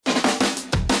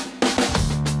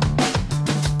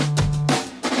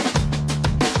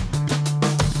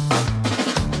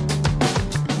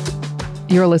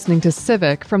You're listening to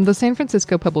Civic from the San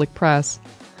Francisco Public Press.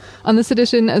 On this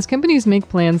edition, as companies make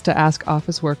plans to ask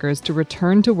office workers to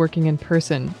return to working in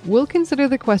person, we'll consider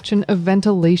the question of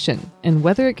ventilation and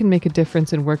whether it can make a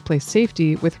difference in workplace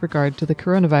safety with regard to the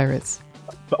coronavirus.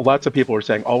 Lots of people are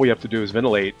saying all we have to do is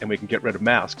ventilate and we can get rid of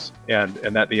masks. And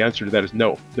that the answer to that is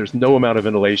no. There's no amount of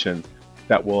ventilation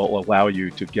that will allow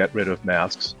you to get rid of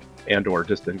masks and or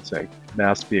distancing,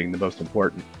 masks being the most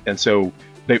important. And so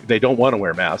they don't want to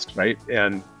wear masks, right?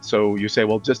 And so you say,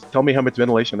 well, just tell me how much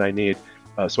ventilation I need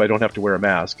so I don't have to wear a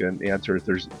mask. And the answer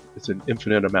is it's an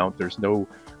infinite amount. There's no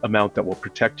amount that will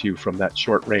protect you from that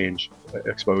short range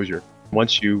exposure.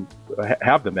 Once you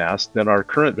have the mask, then our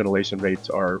current ventilation rates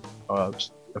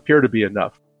appear to be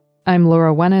enough. I'm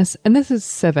Laura Wennis, and this is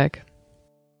Civic.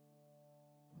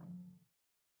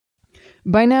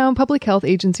 By now, public health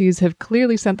agencies have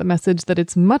clearly sent the message that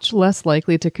it's much less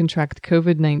likely to contract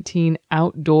COVID-19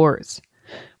 outdoors.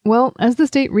 Well, as the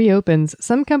state reopens,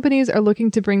 some companies are looking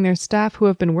to bring their staff who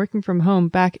have been working from home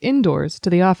back indoors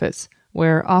to the office,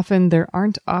 where often there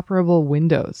aren't operable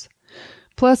windows.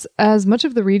 Plus, as much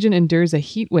of the region endures a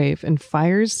heat wave and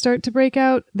fires start to break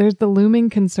out, there's the looming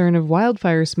concern of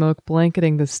wildfire smoke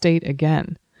blanketing the state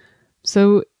again.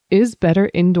 So, is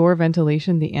better indoor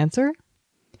ventilation the answer?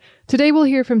 Today we'll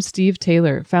hear from Steve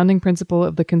Taylor, founding principal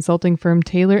of the consulting firm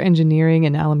Taylor Engineering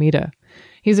in Alameda.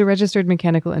 He's a registered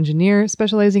mechanical engineer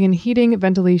specializing in heating,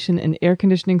 ventilation, and air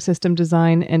conditioning system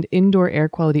design and indoor air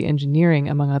quality engineering,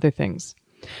 among other things.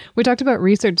 We talked about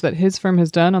research that his firm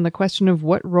has done on the question of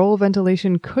what role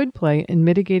ventilation could play in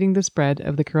mitigating the spread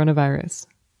of the coronavirus.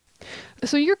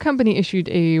 So your company issued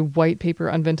a white paper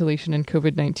on ventilation and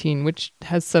COVID-19, which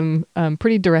has some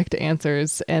pretty direct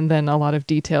answers and then a lot of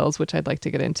details, which I'd like to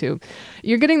get into.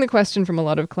 You're getting the question from a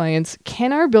lot of clients,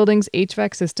 can our buildings'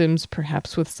 HVAC systems,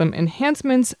 perhaps with some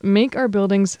enhancements, make our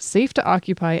buildings safe to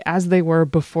occupy as they were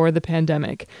before the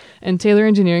pandemic? And Taylor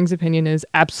Engineering's opinion is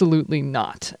absolutely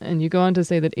not. And you go on to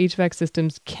say that HVAC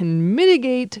systems can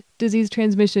mitigate disease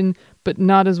transmission, but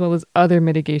not as well as other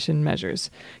mitigation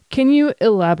measures. Can you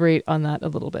elaborate on that a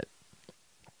little bit?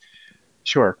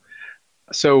 Sure.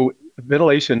 So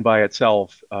ventilation by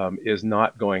itself is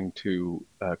not going to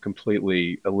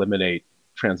completely eliminate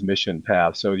transmission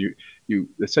paths. So you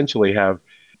essentially have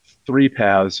three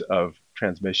paths of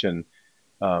transmission,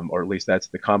 or at least that's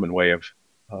the common way of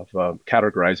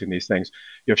categorizing these things.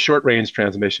 You have short-range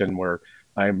transmission where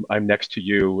I'm next to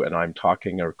you and I'm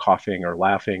talking or coughing or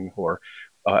laughing or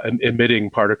emitting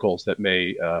particles that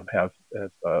may have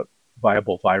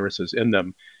viable viruses in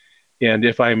them. And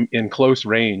if I'm in close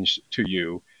range to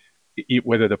you,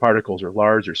 whether the particles are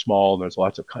large or small, and there's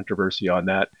lots of controversy on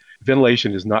that,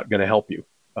 ventilation is not going to help you.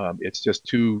 It's just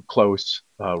too close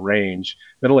range.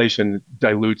 Ventilation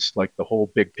dilutes like the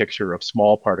whole big picture of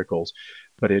small particles,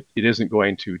 but it isn't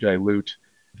going to dilute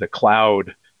the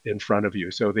cloud in front of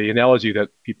you. So the analogy that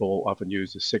people often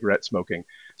use is cigarette smoking.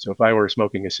 So if I were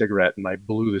smoking a cigarette and I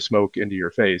blew the smoke into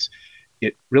your face,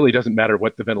 it really doesn't matter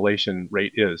what the ventilation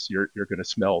rate is. You're going to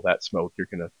smell that smoke. You're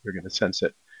going to sense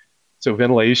it. So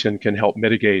ventilation can help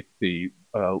mitigate the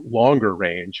longer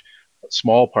range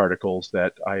small particles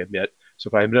that I emit. So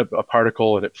if I emit a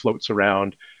particle and it floats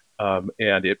around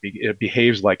and it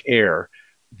behaves like air,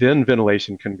 then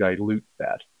ventilation can dilute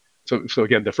that. So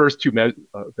again, the first two,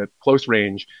 the close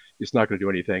range is not going to do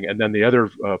anything. And then the other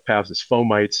path is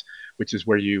fomites, which is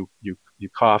where you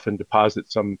cough and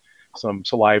deposit some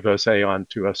saliva, say,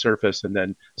 onto a surface, and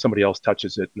then somebody else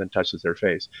touches it and then touches their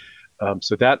face.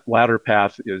 So that latter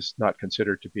path is not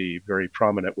considered to be very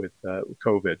prominent with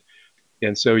COVID.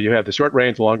 And so you have the short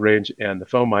range, long range, and the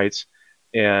fomites,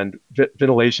 and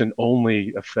ventilation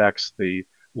only affects the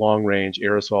long range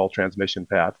aerosol transmission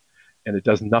path, and it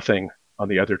does nothing on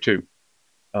the other two.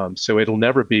 So it'll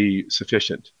never be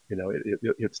sufficient.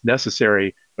 It's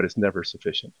necessary, but it's never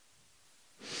sufficient.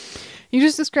 You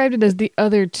just described it as the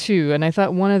other two, and I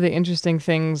thought one of the interesting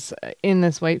things in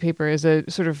this white paper is a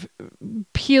sort of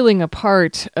peeling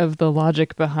apart of the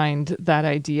logic behind that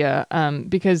idea,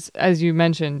 because as you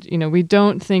mentioned, we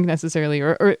don't think necessarily,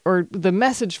 or the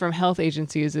message from health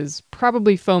agencies is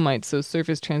probably fomites, so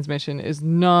surface transmission is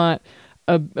not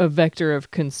a vector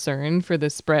of concern for the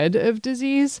spread of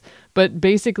disease. But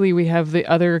basically, we have the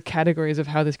other categories of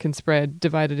how this can spread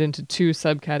divided into two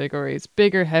subcategories: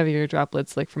 bigger, heavier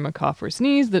droplets, like from a cough or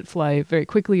sneeze, that fly very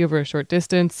quickly over a short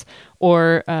distance,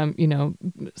 or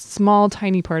small,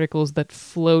 tiny particles that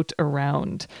float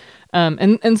around.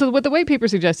 And so what the white paper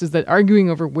suggests is that arguing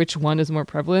over which one is more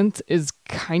prevalent is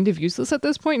kind of useless at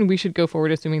this point, and we should go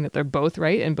forward assuming that they're both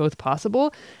right and both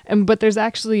possible. But there's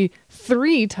actually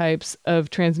three types of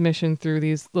transmission through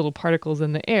these little particles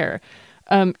in the air.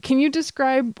 Can you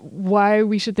describe why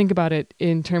we should think about it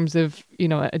in terms of,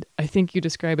 I think you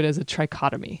describe it as a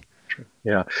trichotomy.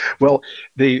 Yeah. Well,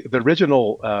 the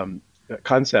original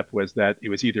concept was that it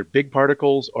was either big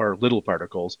particles or little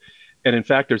particles, and in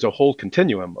fact, there's a whole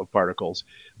continuum of particles.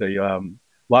 The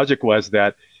logic was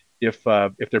that if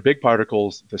they're big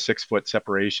particles, the 6 foot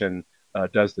separation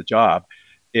does the job,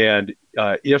 and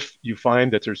if you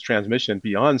find that there's transmission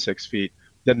beyond 6 feet,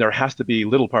 then there has to be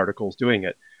little particles doing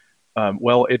it.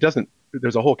 Well, it doesn't.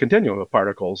 There's a whole continuum of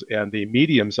particles, and the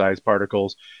medium-sized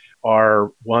particles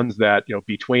are ones that,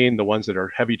 between the ones that are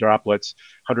heavy droplets,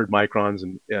 100 microns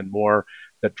and more,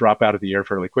 that drop out of the air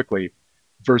fairly quickly,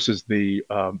 versus the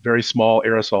very small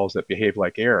aerosols that behave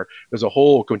like air. There's a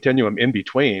whole continuum in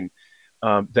between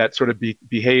that sort of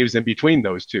behaves in between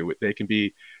those two. They can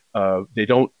be, they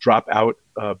don't drop out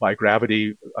by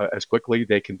gravity as quickly.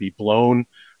 They can be blown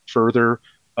further,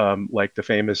 like the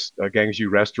famous Gangju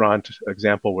restaurant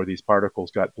example, where these particles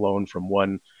got blown from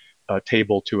one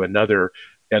table to another,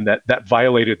 and that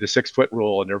violated the 6 foot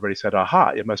rule, and everybody said, "Aha!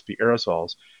 It must be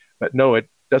aerosols." But no, it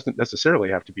doesn't necessarily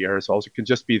have to be aerosols. It can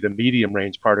just be the medium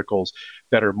range particles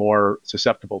that are more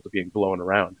susceptible to being blown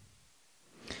around.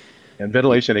 And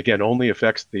ventilation, again, only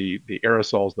affects the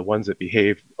aerosols, the ones that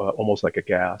behave almost like a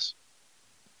gas.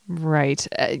 Right.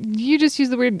 You just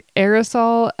used the word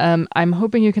aerosol. I'm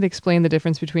hoping you can explain the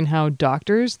difference between how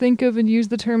doctors think of and use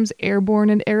the terms airborne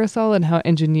and aerosol and how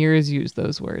engineers use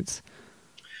those words.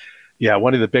 Yeah,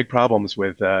 one of the big problems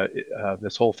with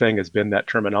this whole thing has been that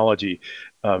terminology.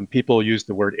 People use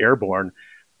the word airborne,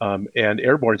 and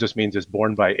airborne just means it's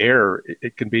borne by air.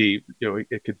 It can be,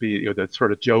 it could be, the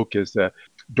sort of joke is that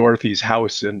Dorothy's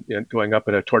house and going up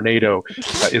in a tornado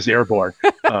is airborne.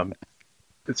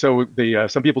 So the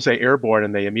some people say airborne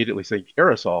and they immediately think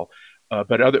aerosol,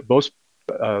 but most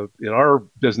in our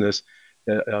business,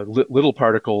 little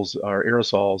particles are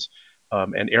aerosols,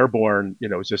 and airborne,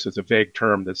 is just as a vague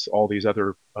term. That's all these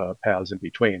other paths in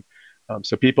between.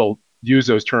 So people use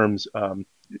those terms,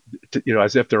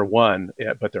 as if they're one,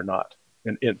 but they're not,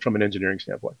 from an engineering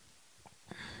standpoint.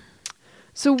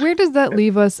 So where does that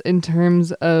leave us in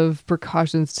terms of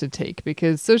precautions to take?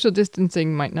 Because social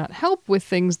distancing might not help with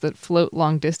things that float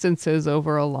long distances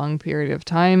over a long period of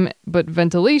time, but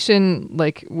ventilation,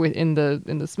 like in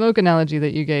the smoke analogy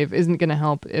that you gave, isn't going to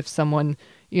help if someone,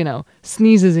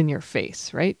 sneezes in your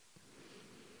face, right?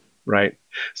 Right.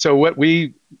 So what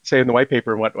we say in the white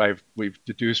paper and what we've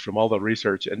deduced from all the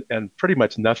research, and pretty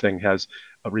much nothing has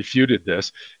refuted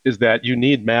this, is that you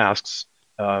need masks.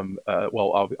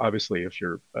 Well, obviously, if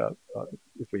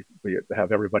we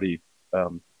have everybody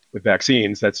with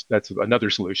vaccines, that's another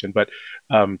solution. But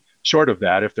short of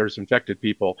that, if there's infected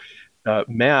people,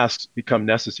 masks become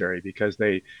necessary because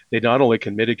they not only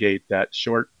can mitigate that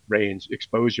short range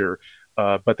exposure,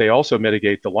 but they also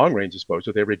mitigate the long range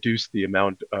exposure. They reduce the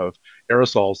amount of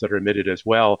aerosols that are emitted as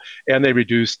well, and they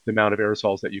reduce the amount of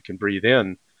aerosols that you can breathe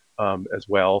in as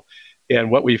well. And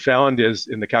what we found is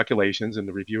in the calculations and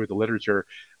the review of the literature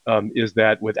is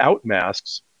that without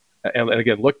masks, and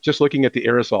again, looking at the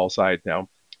aerosol side now,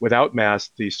 without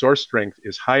masks, the source strength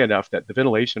is high enough that the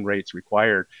ventilation rates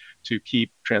required to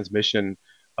keep transmission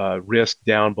risk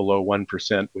down below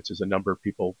 1%, which is a number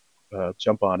people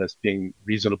jump on as being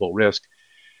reasonable risk,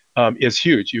 is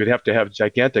huge. You would have to have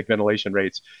gigantic ventilation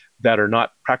rates that are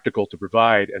not practical to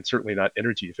provide and certainly not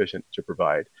energy efficient to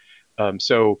provide.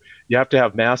 So you have to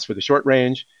have masks for the short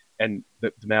range, and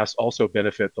the masks also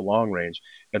benefit the long range.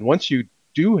 And once you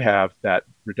do have that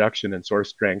reduction in source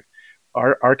strength,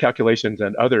 our calculations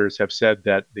and others have said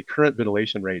that the current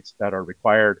ventilation rates that are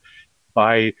required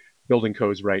by building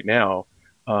codes right now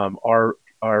are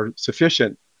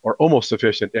sufficient, or almost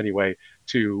sufficient anyway,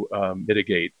 to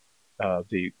mitigate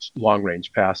the long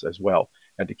range pass as well,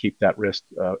 and to keep that risk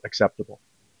acceptable.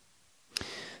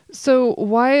 So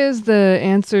why is the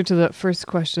answer to that first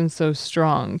question so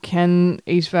strong? Can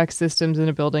HVAC systems in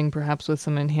a building, perhaps with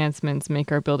some enhancements,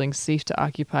 make our buildings safe to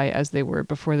occupy as they were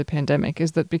before the pandemic?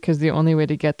 Is that because the only way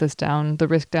to get the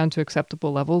risk down to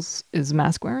acceptable levels is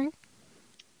mask wearing?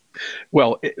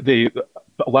 Well,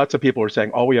 lots of people are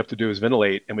saying all we have to do is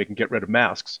ventilate and we can get rid of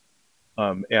masks.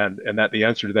 And that the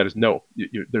answer to that is no.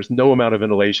 There's no amount of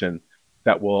ventilation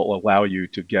that will allow you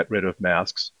to get rid of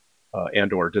masks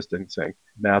and or distancing,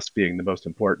 masks being the most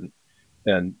important.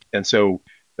 And so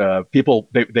people,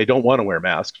 they don't want to wear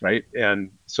masks, right?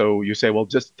 And so you say, well,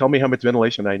 just tell me how much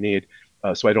ventilation I need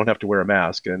so I don't have to wear a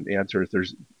mask. And the answer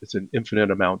is it's an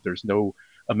infinite amount. There's no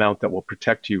amount that will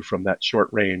protect you from that short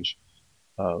range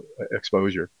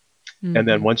exposure. Mm-hmm. And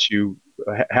then once you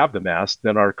have the mask,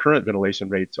 then our current ventilation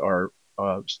rates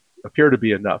appear to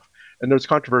be enough. And there's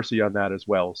controversy on that as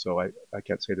well. So I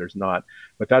can't say there's not,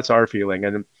 but that's our feeling.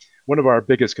 And one of our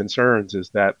biggest concerns is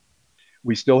that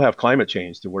we still have climate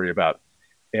change to worry about.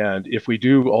 And if we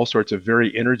do all sorts of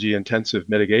very energy intensive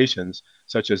mitigations,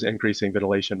 such as increasing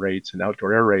ventilation rates and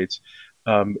outdoor air rates,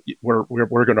 we're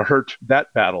going to hurt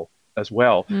that battle as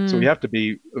well. So we Mm, have to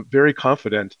be very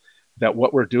confident that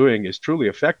what we're doing is truly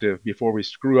effective before we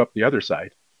screw up the other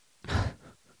side.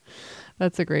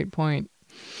 that's a great point.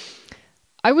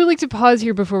 I would like to pause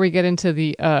here before we get into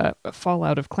the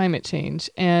fallout of climate change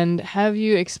and have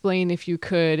you explain, if you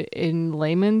could, in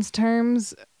layman's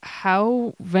terms,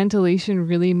 how ventilation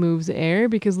really moves air.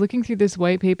 Because looking through this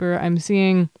white paper, I'm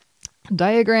seeing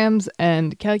diagrams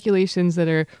and calculations that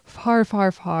are far,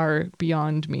 far, far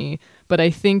beyond me. But I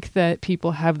think that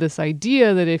people have this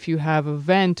idea that if you have a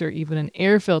vent or even an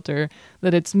air filter,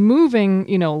 that it's moving,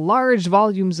 large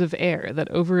volumes of air, that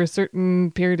over a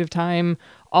certain period of time,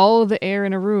 all of the air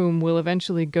in a room will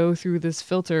eventually go through this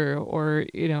filter or,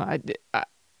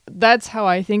 that's how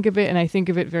I think of it, and I think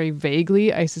of it very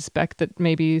vaguely. I suspect that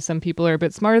maybe some people are a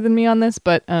bit smarter than me on this,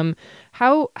 but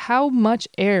how much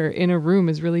air in a room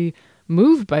is really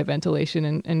moved by ventilation,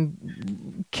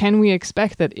 and can we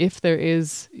expect that if there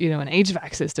is, an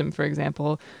HVAC system, for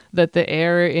example, that the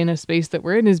air in a space that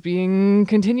we're in is being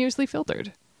continuously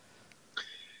filtered?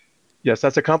 Yes,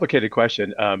 that's a complicated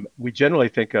question. We generally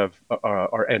think of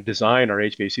and design our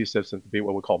HVAC systems to be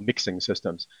what we call mixing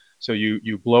systems. So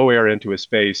you blow air into a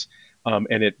space,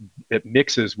 and it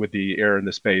mixes with the air in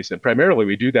the space. And primarily,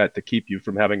 we do that to keep you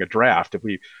from having a draft. If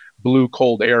we blew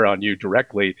cold air on you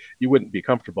directly, you wouldn't be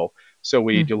comfortable. So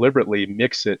we Mm. deliberately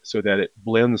mix it so that it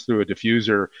blends through a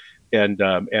diffuser, and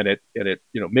it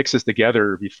mixes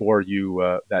together before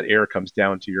that air comes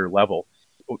down to your level.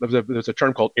 There's a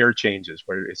term called air changes,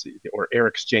 or air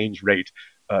exchange rate.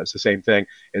 It's the same thing.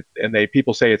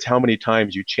 People say it's how many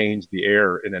times you change the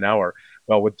air in an hour.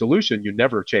 Well, with dilution, you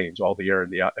never change all the air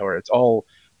in the hour. It's all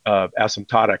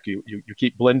asymptotic. You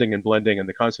keep blending and blending, and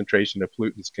the concentration of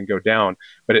pollutants can go down,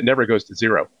 but it never goes to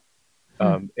zero.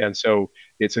 Hmm. And so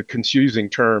it's a confusing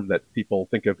term that people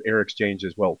think of air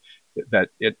exchanges. Well,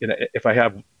 if I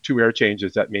have two air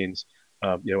changes, that means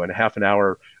in a half an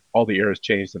hour, all the air is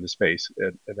changed in the space,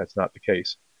 and that's not the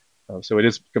case. So it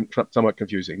is somewhat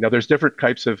confusing. Now, there's different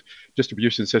types of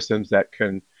distribution systems that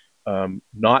can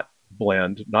not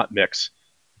blend, not mix,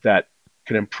 that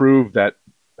can improve that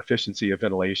efficiency of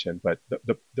ventilation, but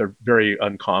they're very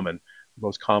uncommon. The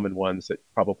most common ones that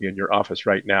probably in your office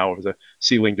right now is a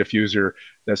ceiling diffuser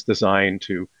that's designed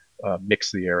to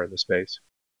mix the air in the space.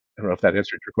 I don't know if that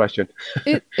answered your question.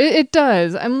 It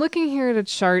does. I'm looking here at a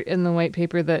chart in the white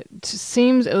paper that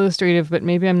seems illustrative, but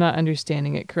maybe I'm not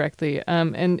understanding it correctly.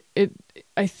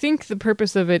 I think the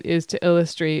purpose of it is to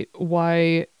illustrate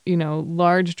why,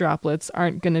 large droplets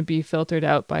aren't going to be filtered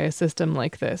out by a system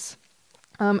like this.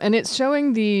 And it's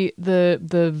showing the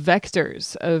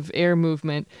vectors of air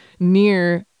movement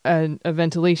near a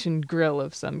ventilation grill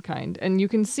of some kind. And you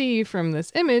can see from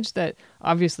this image that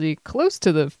obviously close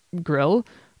to the grill,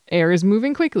 air is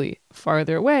moving quickly.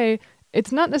 Farther away,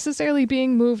 it's not necessarily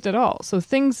being moved at all. So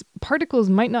particles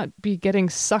might not be getting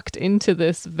sucked into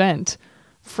this vent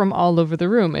from all over the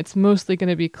room. It's mostly going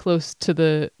to be close to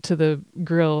the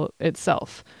grill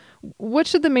itself. What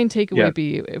should the main Yeah. takeaway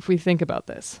be if we think about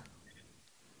this?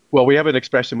 Well, we have an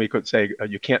expression we could say,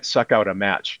 you can't suck out a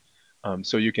match.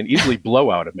 So you can easily blow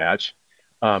out a match.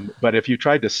 But if you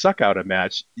tried to suck out a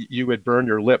match, you would burn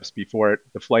your lips before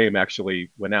the flame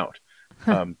actually went out.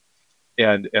 Um,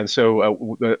 and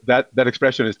so that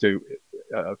expression is to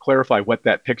clarify what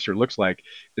that picture looks like.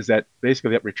 Is that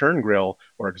basically that return grill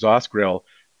or exhaust grill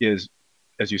is,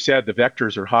 as you said, the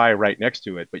vectors are high right next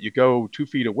to it, but you go 2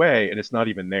 feet away and it's not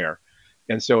even there.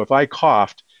 And so if I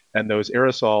coughed and those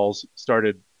aerosols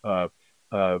started uh,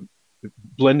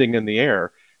 blending in the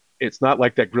air, it's not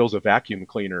like that grill's a vacuum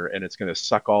cleaner and it's going to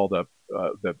suck all the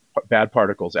bad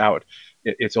particles out.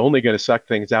 It's only going to suck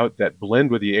things out that blend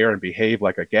with the air and behave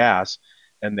like a gas,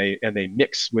 and they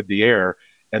mix with the air,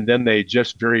 and then they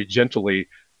just very gently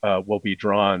will be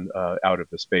drawn out of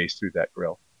the space through that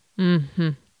grill. Hmm.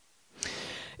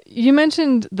 You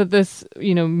mentioned that this,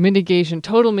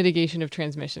 total mitigation of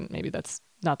transmission, maybe that's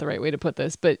not the right way to put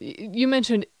this, but you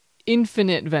mentioned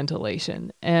infinite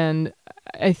ventilation. And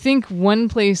I think one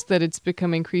place that it's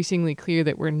become increasingly clear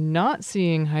that we're not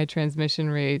seeing high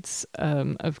transmission rates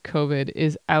of COVID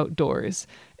is outdoors.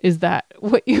 Is that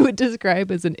what you would describe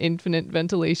as an infinite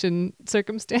ventilation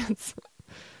circumstance?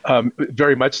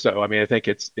 Very much so. I mean, I think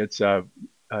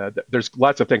there's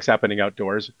lots of things happening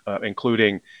outdoors,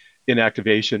 including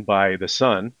inactivation by the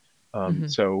sun. Hmm.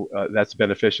 So that's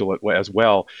beneficial as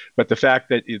well. But the fact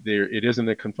that it is in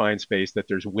a confined space, that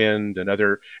there's wind and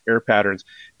other air patterns,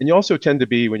 and you also tend to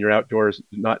be, when you're outdoors,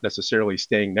 not necessarily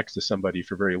staying next to somebody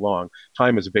for very long.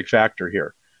 Time is a big factor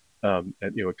here, and,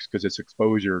 because it's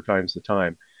exposure times the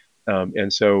time.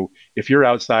 And so if you're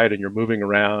outside and you're moving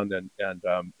around,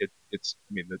 it's,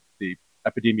 I mean, the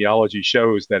epidemiology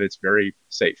shows that it's very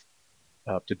safe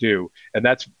to do. And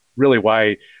that's really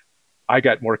why I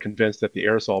got more convinced that the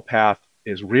aerosol path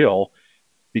is real,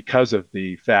 because of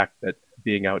the fact that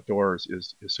being outdoors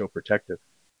is so protective.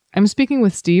 I'm speaking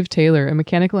with Steve Taylor, a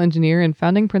mechanical engineer and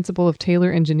founding principal of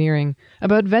Taylor Engineering,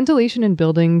 about ventilation in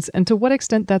buildings and to what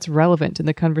extent that's relevant in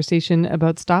the conversation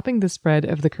about stopping the spread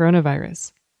of the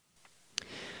coronavirus.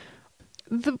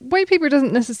 The white paper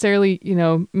doesn't necessarily,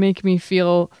 make me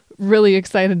feel really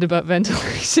excited about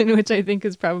ventilation, which I think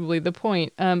is probably the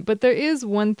point. But there is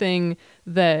one thing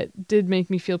that did make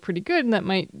me feel pretty good, and that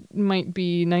might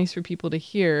be nice for people to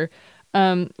hear,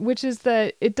 which is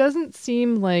that it doesn't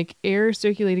seem like air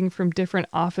circulating from different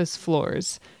office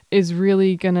floors is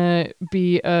really going to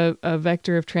be a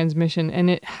vector of transmission. And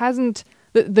it hasn't,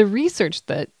 the research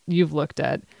that you've looked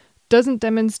at doesn't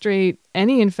demonstrate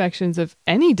any infections of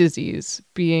any disease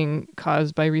being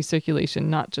caused by recirculation,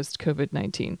 not just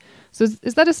COVID-19. So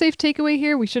is that a safe takeaway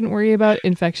here? We shouldn't worry about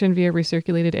infection via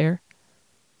recirculated air?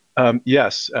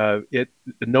 Yes,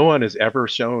 no one has ever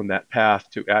shown that path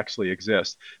to actually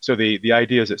exist. So the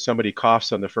idea is that somebody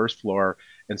coughs on the first floor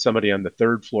and somebody on the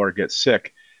third floor gets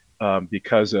sick,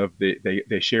 because of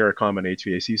they share a common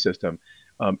HVAC system.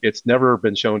 It's never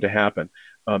been shown to happen.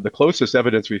 The closest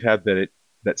evidence we've had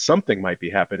that something might be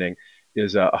happening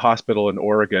is a hospital in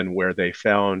Oregon where they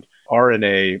found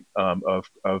RNA,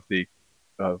 of the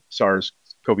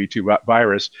SARS-CoV-2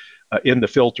 virus in the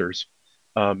filters.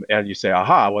 And you say,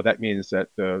 aha, well, that means that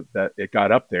that it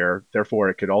got up there, therefore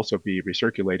it could also be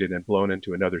recirculated and blown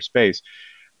into another space.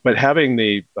 But having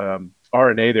the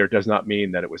RNA there does not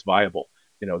mean that it was viable.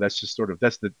 That's just sort of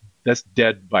that's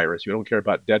dead virus. You don't care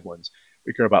about dead ones.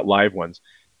 We care about live ones.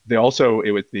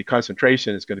 The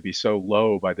concentration is going to be so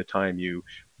low by the time you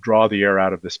draw the air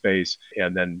out of the space,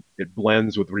 and then it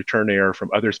blends with return air from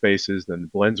other spaces, then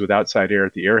blends with outside air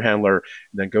at the air handler, and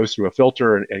then goes through a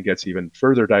filter and gets even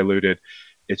further diluted.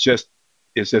 It's just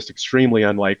extremely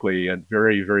unlikely, and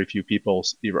very, very few people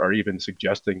are even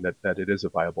suggesting that it is a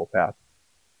viable path.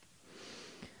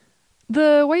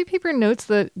 The white paper notes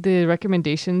that the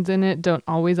recommendations in it don't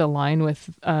always align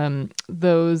with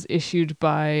those issued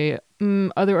by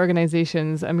other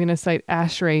organizations. I'm going to cite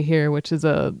ASHRAE here, which is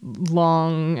a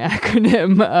long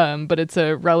acronym, but it's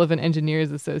a Relevant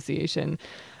Engineers Association.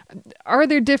 Are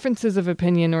there differences of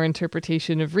opinion or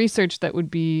interpretation of research that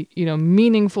would be,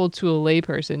 meaningful to a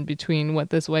layperson between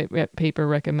what this white paper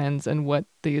recommends and what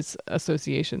these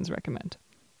associations recommend?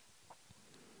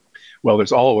 Well,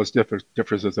 there's always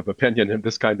differences of opinion in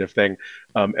this kind of thing.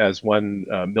 As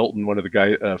Milton, one of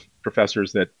the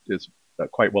professors that is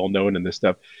quite well known in this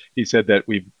stuff, he said that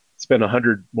we've spent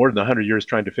more than 100 years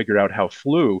trying to figure out how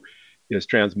flu is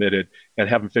transmitted and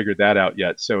haven't figured that out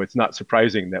yet. So it's not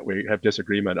surprising that we have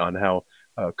disagreement on how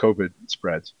COVID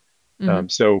spreads.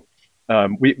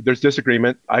 Mm-hmm. There's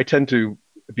disagreement. I tend to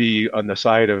be on the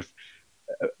side of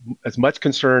as much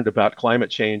concerned about climate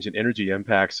change and energy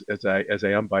impacts as I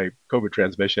am by COVID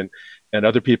transmission, and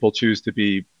other people choose to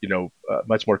be,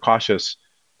 much more cautious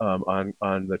on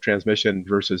the transmission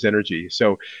versus energy.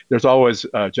 So there's always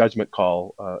a judgment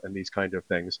call in these kind of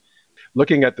things.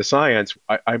 Looking at the science,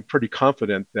 I'm pretty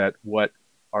confident that what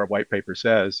our white paper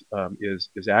says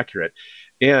is accurate,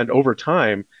 and over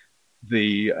time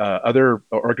the other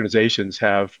organizations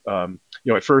have,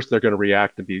 at first they're going to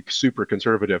react and be super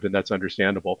conservative, and that's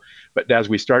understandable. But as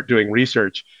we start doing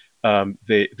research,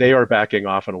 they are backing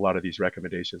off on a lot of these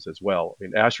recommendations as well. I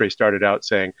mean, ASHRAE started out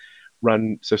saying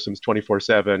run systems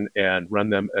 24/7 and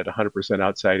run them at 100%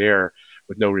 outside air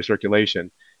with no recirculation,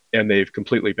 and they've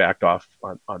completely backed off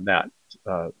on that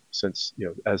since,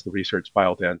 as the research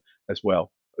piled in as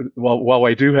well. While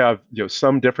I do have,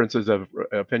 some differences of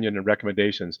opinion and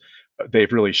recommendations,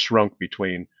 they've really shrunk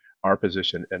between our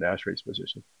position and ASHRAE's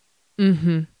position.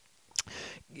 Mm-hmm.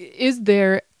 Is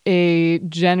there a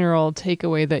general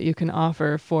takeaway that you can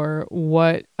offer for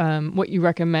what you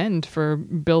recommend for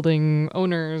building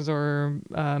owners or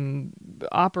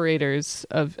operators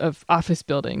of office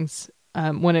buildings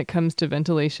when it comes to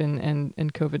ventilation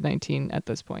and COVID-19 at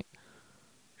this point?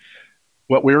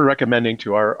 What we're recommending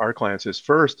to our clients is,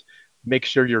 first, make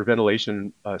sure your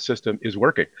ventilation system is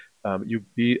working. You'd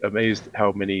be amazed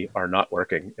how many are not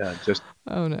working, just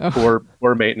Oh no.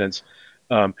 poor maintenance.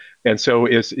 Um, and so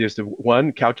is the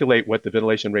one, calculate what the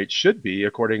ventilation rate should be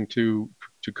according to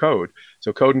code.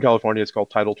 So code in California is called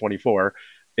Title 24,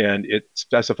 and it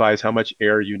specifies how much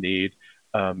air you need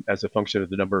as a function of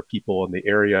the number of people in the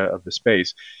area of the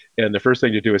space. And the first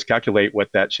thing to do is calculate what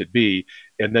that should be,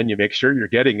 and then you make sure you're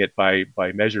getting it by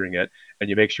measuring it, and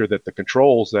you make sure that the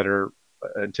controls that are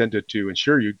intended to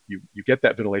ensure you get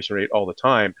that ventilation rate all the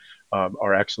time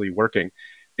are actually working.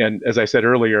 And as I said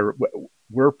earlier,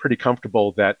 we're pretty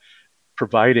comfortable that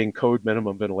providing code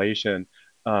minimum ventilation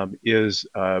is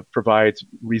provides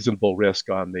reasonable risk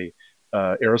on the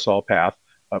aerosol path,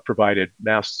 provided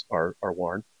masks are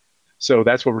worn. So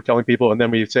that's what we're telling people. And then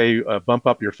we say bump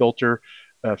up your filter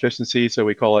efficiency. So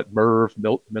we call it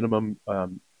MERV, minimum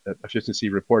efficiency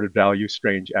reported value,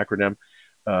 strange acronym.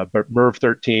 But MERV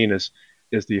 13 is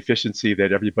the efficiency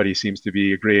that everybody seems to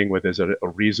be agreeing with as a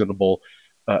reasonable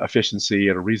efficiency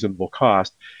at a reasonable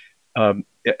cost.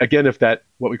 Again, if that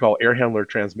what we call air handler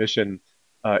transmission,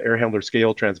 air handler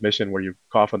scale transmission, where you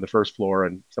cough on the first floor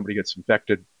and somebody gets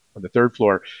infected on the third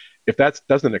floor, if that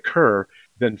doesn't occur,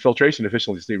 then filtration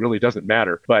efficiency really doesn't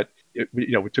matter. But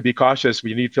to be cautious,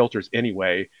 we need filters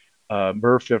anyway.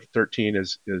 MERV 13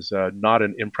 is not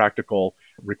an impractical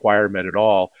requirement at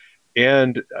all.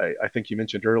 And I think you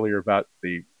mentioned earlier about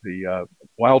the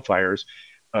wildfires.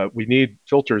 We need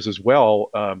filters as well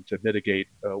to mitigate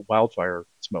wildfire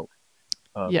smoke.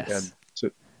 Yes.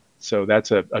 And so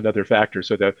that's another factor.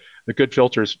 So the good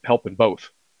filters help in both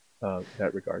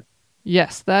that regard.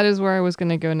 Yes, that is where I was going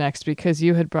to go next, because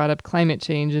you had brought up climate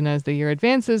change, and as the year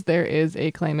advances, there is a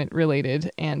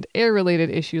climate-related and air-related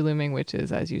issue looming, which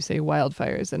is, as you say,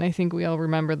 wildfires. And I think we all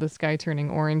remember the sky turning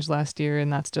orange last year,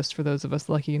 and that's just for those of us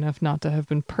lucky enough not to have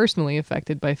been personally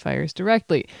affected by fires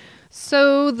directly.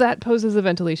 So that poses a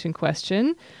ventilation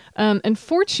question. And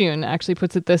Fortune actually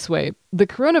puts it this way. The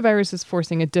coronavirus is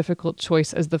forcing a difficult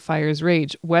choice as the fires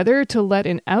rage, whether to let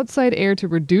in outside air to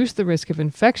reduce the risk of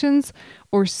infections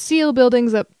or seal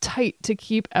buildings up tight to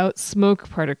keep out smoke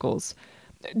particles.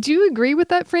 Do you agree with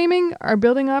that framing? Are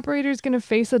building operators going to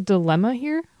face a dilemma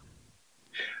here?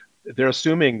 They're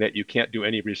assuming that you can't do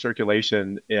any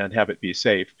recirculation and have it be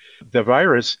safe. The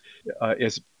virus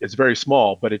is very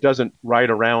small, but it doesn't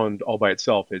ride around all by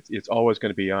itself. It's always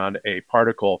going to be on a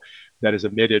particle that is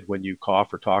emitted when you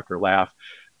cough or talk or laugh,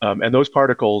 and those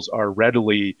particles are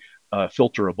readily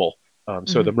filterable.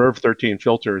 So the MERV 13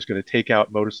 filter is going to take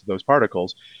out most of those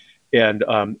particles. And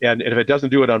if it doesn't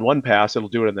do it on one pass, it'll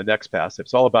do it in the next pass.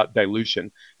 It's all about dilution.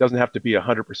 It doesn't have to be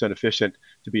 100% efficient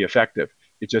to be effective.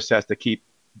 It just has to keep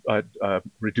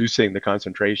reducing the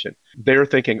concentration. They're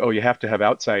thinking, oh, you have to have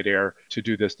outside air to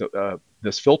do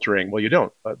this filtering. Well, you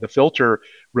don't. The filter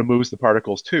removes the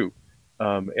particles too,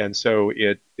 and so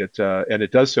it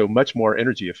does so much more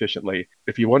energy efficiently.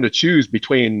 If you want to choose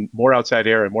between more outside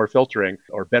air and more filtering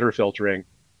or better filtering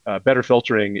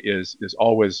is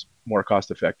always more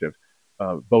cost effective,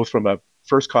 both from a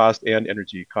first cost and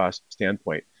energy cost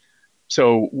standpoint.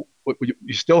 So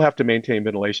you still have to maintain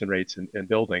ventilation rates in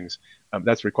buildings.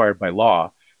 That's required by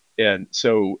law. And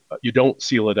so you don't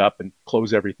seal it up and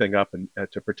close everything up and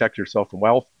to protect yourself from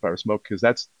wildfire smoke, because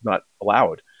that's not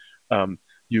allowed.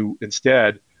 You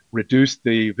instead reduce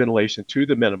the ventilation to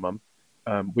the minimum.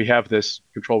 We have this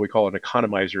control we call an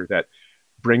economizer that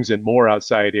brings in more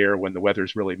outside air when the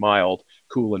weather's really mild,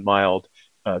 cool and mild,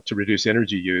 to reduce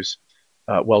energy use.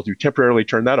 Well, you temporarily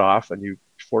turn that off and you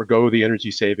forego the energy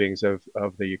savings of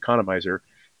the economizer.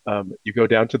 You go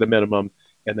down to the minimum,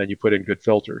 and then you put in good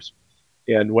filters.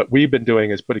 And what we've been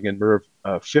doing is putting in MERV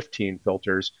 15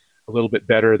 filters, a little bit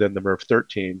better than the MERV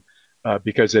 13,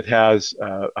 because it has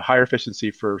a higher efficiency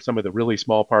for some of the really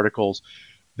small particles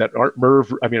that aren't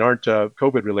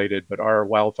COVID related, but are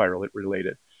wildfire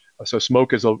related. So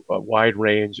smoke is a wide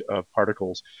range of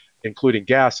particles, including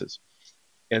gases.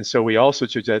 And so we also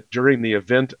choose that during the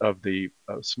event of the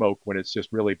smoke, when it's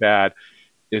just really bad,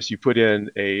 is you put in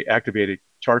a activated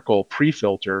charcoal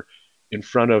pre-filter in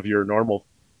front of your normal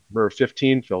MERV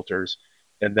 15 filters,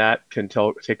 and that can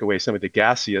take away some of the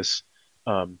gaseous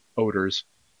odors.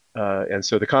 And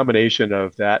so the combination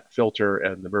of that filter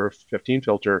and the MERV 15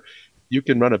 filter, you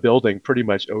can run a building pretty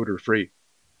much odor-free.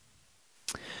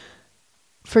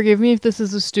 Forgive me if this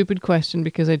is a stupid question,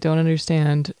 because I don't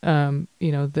understand,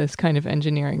 this kind of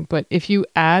engineering. But if you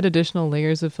add additional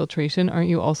layers of filtration, aren't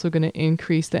you also going to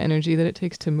increase the energy that it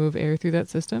takes to move air through that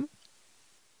system?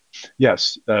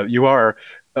 Yes, you are,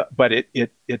 but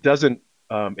it doesn't.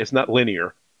 It's not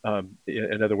linear.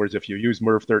 In other words, if you use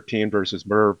MERV 13 versus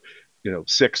MERV,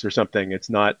 6 or something,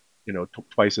 it's not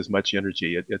twice as much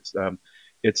energy. It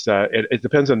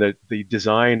depends on the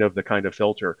design of the kind of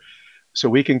filter. So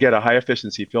we can get a high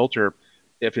efficiency filter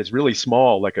If it's really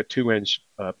small, like a 2-inch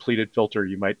pleated filter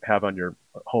you might have on your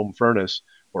home furnace,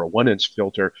 or a 1-inch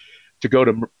filter, to go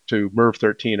to MERV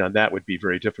 13 on that would be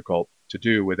very difficult to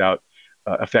do without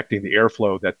affecting the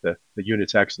airflow that the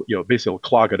units actually, basically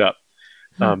clog it up.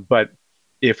 Hmm. But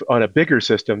if on a bigger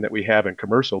system that we have in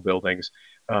commercial buildings,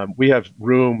 we have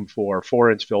room for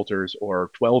 4-inch filters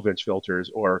or 12-inch filters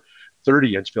or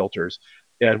 30-inch filters.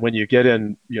 And when you get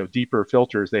in, deeper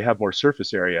filters, they have more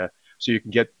surface area, so you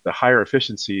can get the higher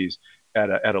efficiencies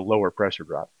at a lower pressure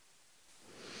drop.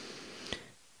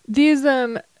 These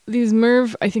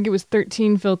MERV, I think it was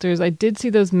 13 filters. I did see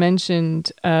those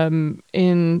mentioned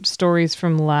in stories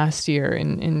from last year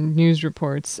in news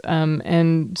reports,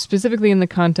 and specifically in the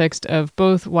context of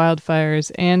both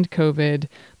wildfires and COVID,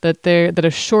 that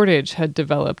a shortage had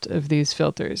developed of these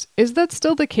filters. Is that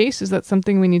still the case? Is that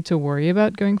something we need to worry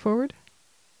about going forward?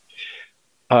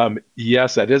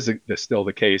 Yes, that is still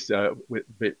the case.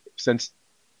 Since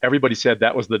everybody said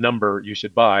that was the number you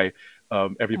should buy,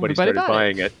 everybody Everybody started bought it.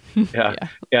 buying it. Yeah,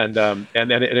 Yeah. and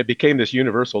then it became this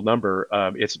universal number.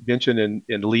 It's mentioned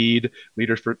in LEED,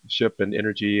 Leadership in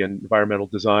Energy and Environmental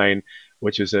Design,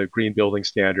 which is a green building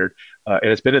standard, and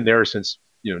it's been in there since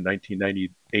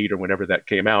 1998 or whenever that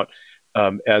came out,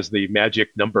 as the magic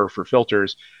number for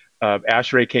filters.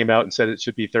 ASHRAE came out and said it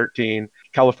should be 13.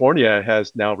 California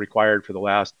has now required for the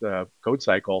last code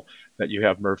cycle that you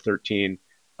have MERV 13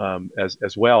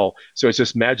 as well. So it's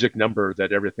this magic number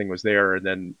that everything was there, and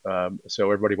then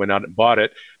so everybody went out and bought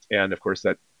it, and of course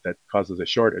that causes a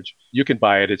shortage. You can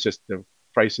buy it; it's just the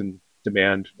price and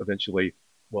demand eventually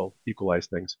will equalize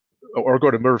things. Or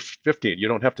go to MERV 15. You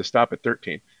don't have to stop at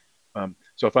 13.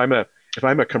 So if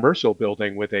I'm a commercial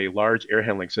building with a large air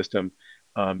handling system,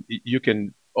 you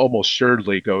can almost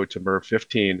surely go to MERV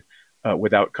 15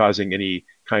 without causing any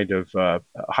kind of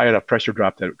high enough pressure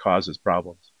drop that it causes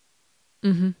problems.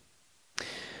 Hmm.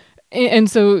 And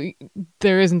so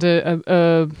there isn't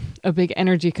a big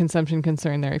energy consumption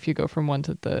concern there if you go from one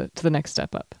to the next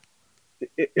step up.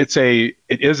 It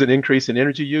is an increase in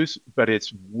energy use, but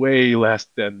it's way less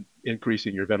than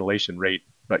increasing your ventilation rate,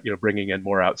 but bringing in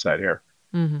more outside air.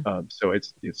 Hmm. So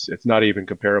it's not even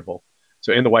comparable.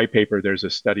 So in the white paper, there's a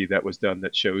study that was done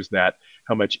that shows that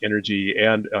how much energy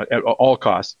and at all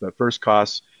costs, the first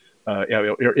costs,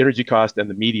 energy cost and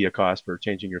the media cost for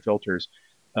changing your filters,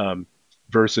 um,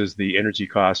 versus the energy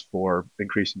cost for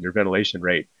increasing your ventilation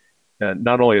rate. And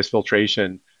not only is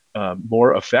filtration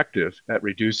more effective at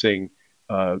reducing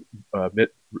uh,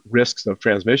 risks of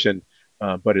transmission,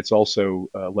 but it's also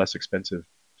less expensive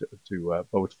to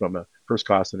both from a first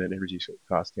cost and an energy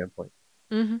cost standpoint.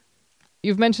 Hmm.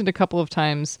 You've mentioned a couple of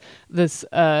times this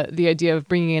the idea of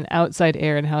bringing in outside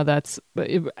air and how that's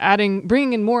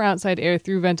bringing in more outside air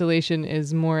through ventilation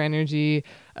is more energy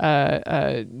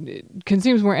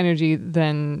consumes more energy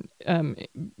than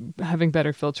having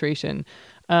better filtration.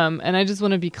 And I just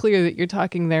want to be clear that you're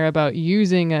talking there about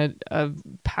using a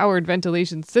powered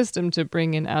ventilation system to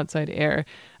bring in outside air,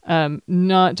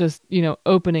 not just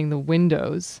opening the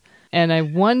windows. And I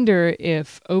wonder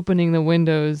if opening the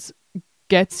windows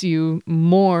gets you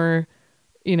more,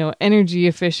 energy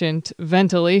efficient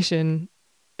ventilation,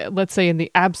 let's say in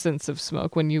the absence of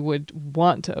smoke when you would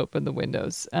want to open the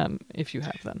windows, if you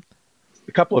have them.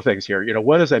 A couple of things here.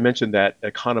 One is I mentioned that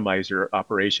economizer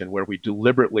operation where we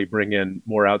deliberately bring in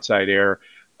more outside air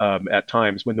at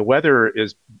times when the weather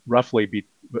is roughly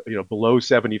below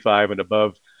 75 and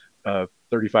above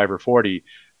 35 or 40.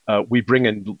 We bring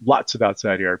in lots of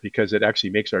outside air because it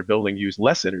actually makes our building use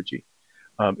less energy.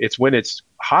 It's when it's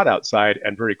hot outside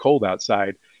and very cold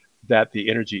outside that the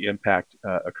energy impact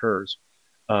occurs.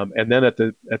 And then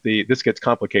this gets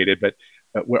complicated, but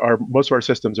most of our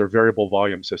systems are variable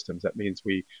volume systems. That means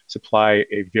we supply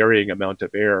a varying amount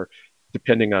of air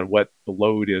depending on what the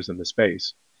load is in the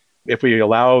space. If we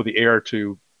allow the air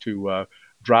to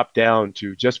drop down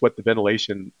to just what the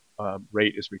ventilation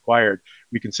rate is required,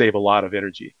 we can save a lot of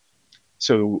energy.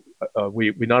 So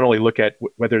we not only look at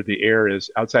whether the air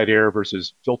is outside air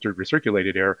versus filtered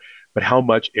recirculated air, but how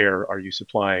much air are you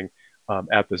supplying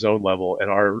at the zone level,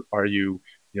 and are you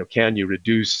can you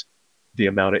reduce the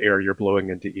amount of air you're blowing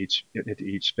into each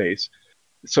space?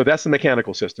 So that's the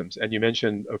mechanical systems. And you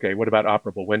mentioned, okay, what about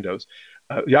operable windows?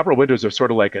 The operable windows are sort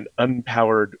of like an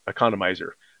unpowered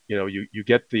economizer. You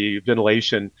get the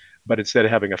ventilation, but instead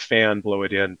of having a fan blow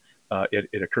it in,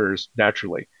 it occurs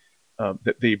naturally.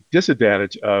 The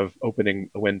disadvantage of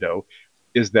opening a window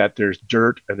is that there's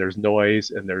dirt and there's noise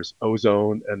and there's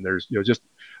ozone and there's just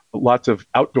lots of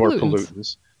outdoor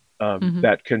Pollutants. pollutants Hmm.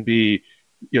 that can be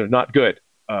not good.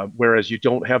 Whereas you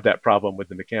don't have that problem with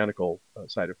the mechanical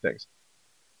side of things.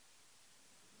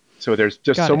 So there's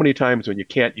just Got so it. many times when you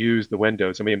can't use the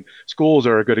windows. I mean, schools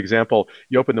are a good example.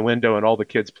 You open the window and all the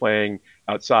kids playing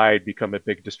outside become a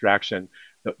big distraction.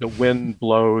 The wind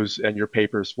blows and your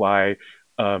papers fly.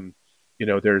 Um,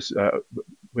 there's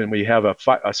when we have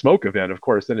a smoke event, of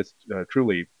course, then it's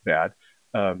truly bad.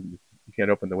 You can't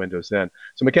open the windows then.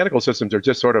 So mechanical systems are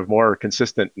just sort of more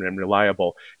consistent and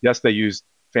reliable. Yes, they use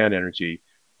fan energy,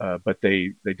 but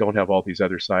they don't have all these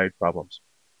other side problems.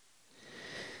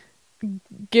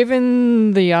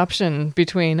 Given the option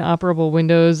between operable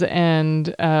windows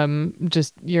and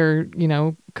just your,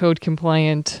 code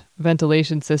compliant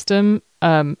ventilation system,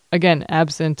 again,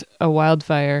 absent a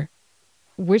wildfire,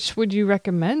 which would you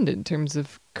recommend in terms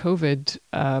of COVID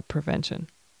prevention?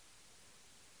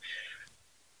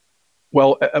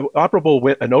 Well,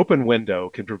 an open window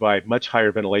can provide much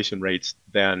higher ventilation rates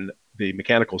than the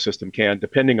mechanical system can,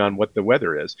 depending on what the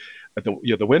weather is.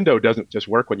 The window doesn't just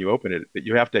work when you open it.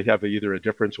 You have to have either a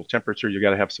differential temperature, you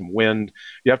got to have some wind,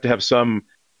 you have to have some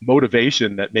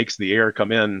motivation that makes the air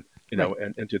come in, Right.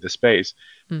 and into the space.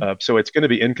 So it's going to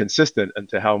be inconsistent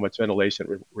into how much ventilation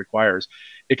it requires.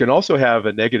 It can also have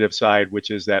a negative side, which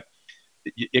is that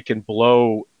it can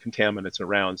blow contaminants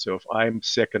around. So if I'm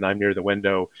sick and I'm near the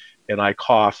window and I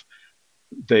cough,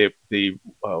 the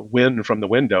wind from the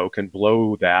window can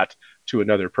blow that to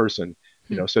another person.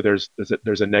 So there's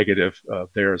a negative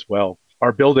there as well.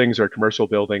 Our buildings are commercial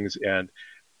buildings, and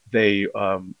they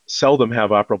seldom have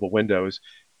operable windows.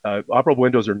 Operable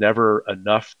windows are never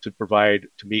enough to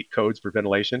meet codes for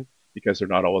ventilation because they're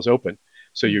not always open.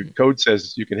 So your code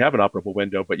says you can have an operable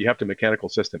window, but you have to mechanical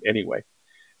system anyway.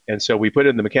 And so we put it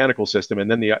in the mechanical system, and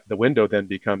then the window then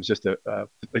becomes just a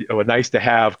nice to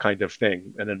have kind of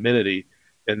thing, an amenity.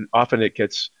 And often it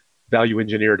gets value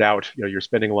engineered out. You're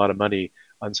spending a lot of money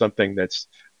on something that's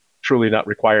truly not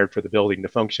required for the building to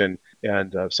function.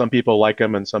 And some people like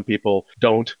them and some people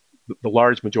don't. The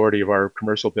large majority of our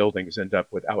commercial buildings end up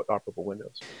without operable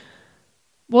windows.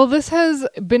 Well, this has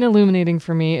been illuminating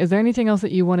for me. Is there anything else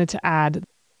that you wanted to add?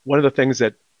 One of the things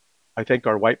that I think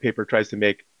our white paper tries to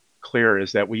make clear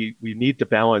is that we need to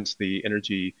balance the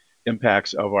energy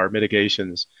impacts of our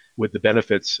mitigations with the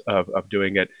benefits of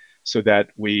doing it, so that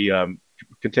we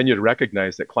continue to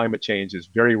recognize that climate change is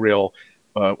very real.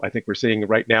 I think we're seeing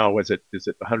right now, is it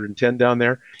 110 down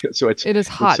there? So it is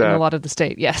hot in a lot of the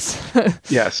state. Yes.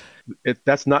 Yes,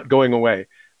 that's not going away.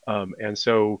 And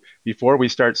so before we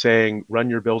start saying run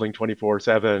your building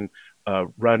 24/7,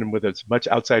 run with as much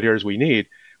outside air as we need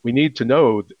to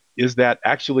know, is that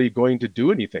actually going to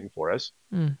do anything for us?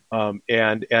 And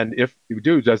if we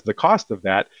do, does the cost of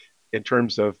that, in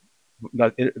terms of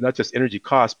not just energy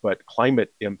cost, but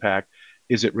climate impact,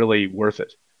 is it really worth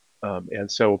it? And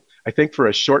so I think for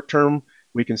a short term,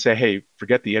 we can say, hey,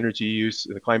 forget the energy use,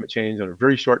 the climate change. On a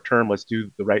very short term, let's do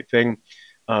the right thing.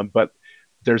 But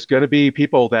there's going to be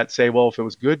people that say, well, if it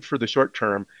was good for the short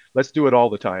term, let's do it all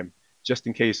the time, just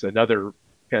in case another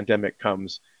pandemic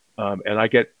comes. And I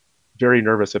get very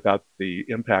nervous about the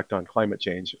impact on climate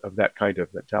change of that kind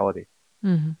of mentality.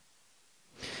 Mm-hmm.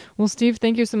 Well, Steve,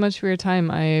 thank you so much for your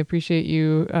time. I appreciate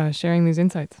you sharing these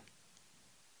insights.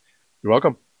 You're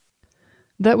welcome.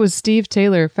 That was Steve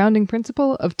Taylor, founding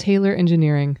principal of Taylor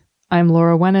Engineering. I'm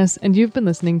Laura Wennis, and you've been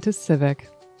listening to Civic.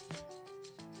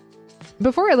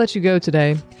 Before I let you go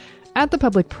today, at the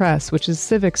Public Press, which is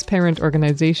Civic's parent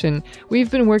organization,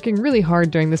 we've been working really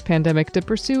hard during this pandemic to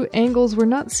pursue angles we're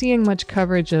not seeing much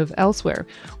coverage of elsewhere,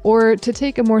 or to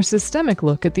take a more systemic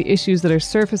look at the issues that are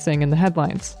surfacing in the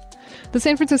headlines. The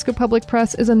San Francisco Public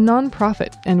Press is a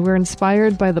nonprofit, and we're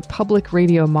inspired by the public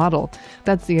radio model.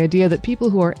 That's the idea that people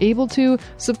who are able to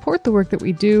support the work that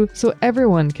we do so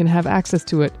everyone can have access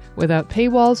to it without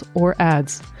paywalls or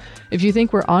ads. If you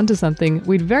think we're onto something,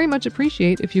 we'd very much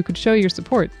appreciate if you could show your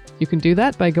support. You can do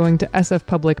that by going to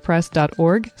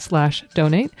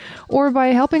sfpublicpress.org/donate, or by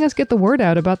helping us get the word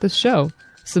out about this show.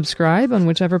 Subscribe on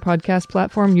whichever podcast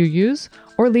platform you use,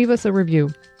 or leave us a review.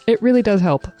 It really does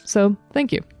help, so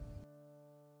thank you.